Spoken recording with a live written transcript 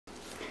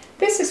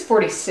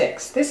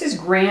46. This is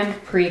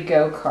Grand Prix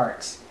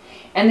go-karts.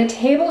 And the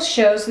table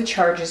shows the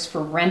charges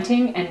for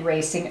renting and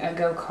racing a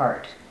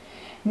go-kart.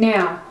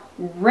 Now,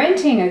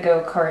 renting a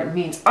go-kart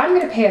means I'm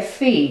going to pay a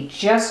fee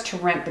just to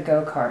rent the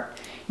go-kart.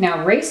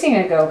 Now, racing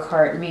a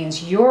go-kart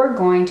means you're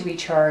going to be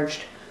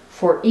charged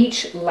for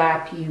each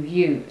lap you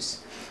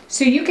use.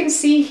 So you can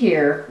see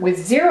here,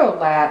 with 0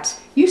 laps,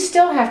 you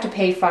still have to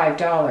pay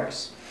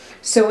 $5.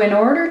 So in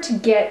order to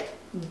get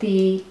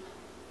the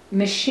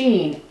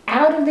machine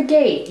out of the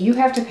gate, you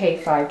have to pay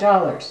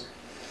 $5.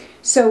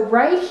 So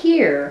right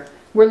here,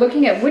 we're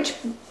looking at which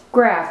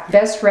graph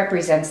best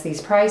represents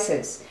these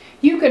prices.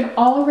 You can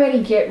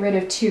already get rid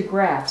of 2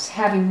 graphs,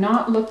 having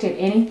not looked at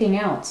anything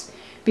else,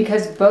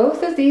 because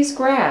both of these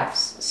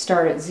graphs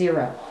start at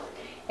 0.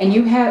 And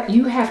you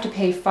have to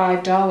pay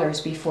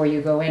 $5 before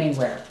you go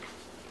anywhere.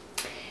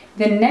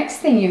 The next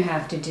thing you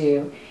have to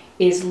do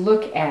is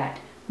look at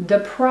the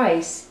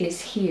price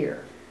is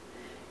here.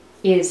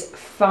 Is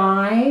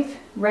 5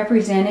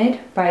 represented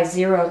by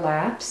 0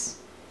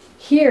 laps?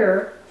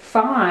 Here,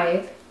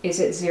 5 is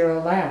at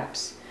 0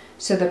 laps.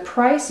 So the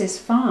price is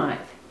 5.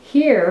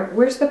 Here,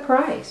 where's the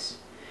price?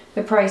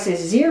 The price is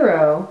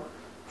 0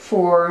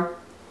 for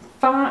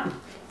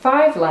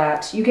 5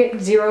 laps. You get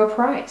 0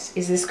 price.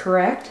 Is this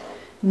correct?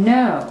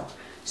 No.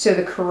 So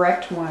the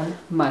correct one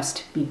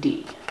must be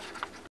D.